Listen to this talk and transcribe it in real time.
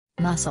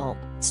muscle,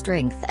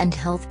 strength and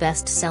health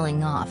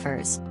best-selling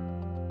offers.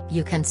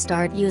 You can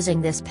start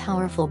using this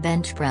powerful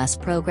bench press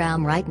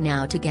program right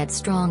now to get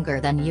stronger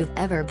than you've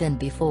ever been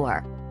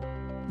before.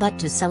 But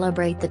to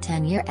celebrate the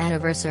 10-year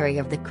anniversary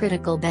of the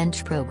Critical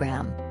Bench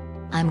program,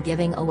 I'm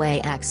giving away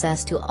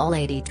access to all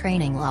 80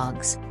 training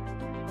logs.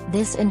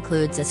 This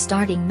includes a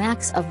starting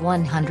max of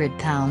 100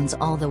 pounds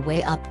all the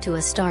way up to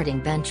a starting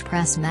bench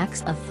press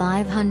max of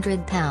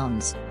 500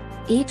 pounds.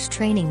 Each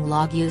training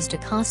log used to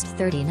cost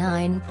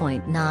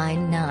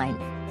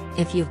 $39.99.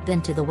 If you've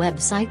been to the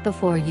website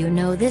before, you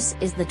know this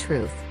is the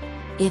truth.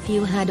 If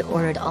you had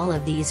ordered all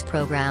of these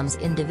programs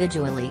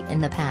individually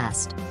in the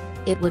past,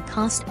 it would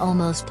cost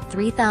almost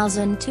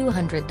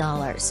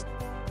 $3,200.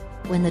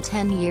 When the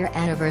 10-year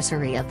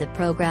anniversary of the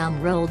program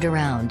rolled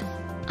around,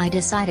 I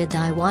decided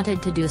I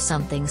wanted to do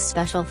something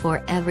special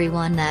for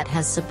everyone that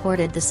has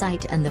supported the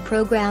site and the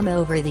program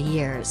over the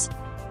years.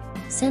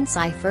 Since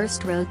I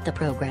first wrote the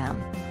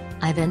program,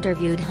 I've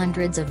interviewed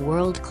hundreds of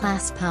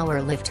world-class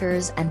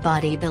powerlifters and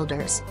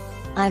bodybuilders.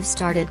 I've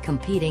started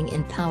competing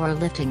in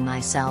powerlifting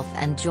myself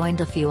and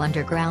joined a few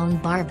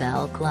underground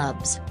barbell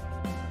clubs.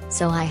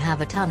 So I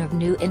have a ton of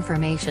new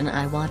information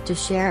I want to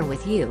share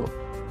with you.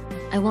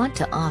 I want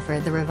to offer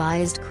the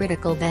revised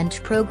Critical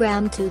Bench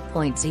Program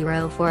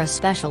 2.0 for a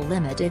special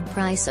limited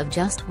price of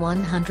just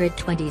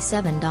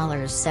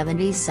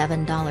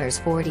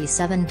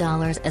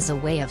 $127.47 as a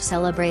way of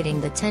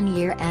celebrating the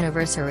 10-year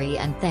anniversary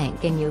and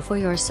thanking you for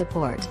your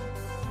support.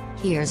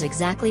 Here's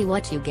exactly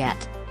what you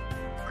get.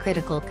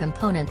 Critical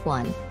Component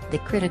 1, the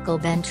Critical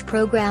Bench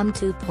Program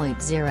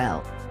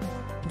 2.0.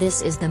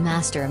 This is the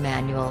master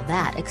manual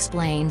that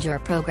explains your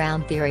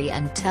program theory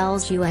and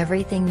tells you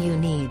everything you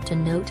need to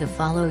know to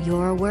follow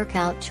your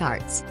workout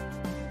charts.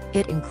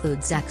 It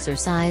includes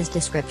exercise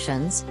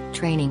descriptions,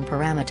 training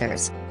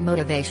parameters,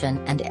 motivation,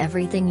 and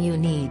everything you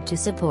need to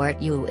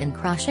support you in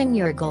crushing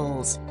your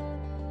goals.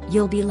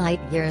 You'll be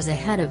light years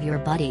ahead of your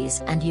buddies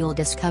and you'll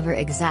discover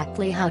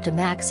exactly how to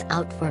max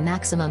out for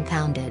maximum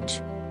poundage.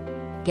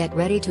 Get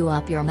ready to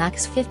up your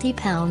max 50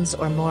 pounds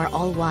or more,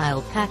 all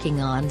while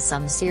packing on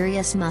some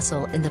serious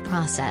muscle in the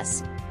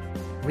process.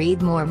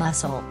 Read more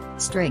muscle,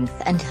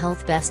 strength and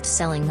health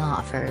best-selling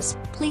offers,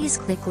 please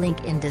click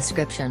link in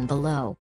description below.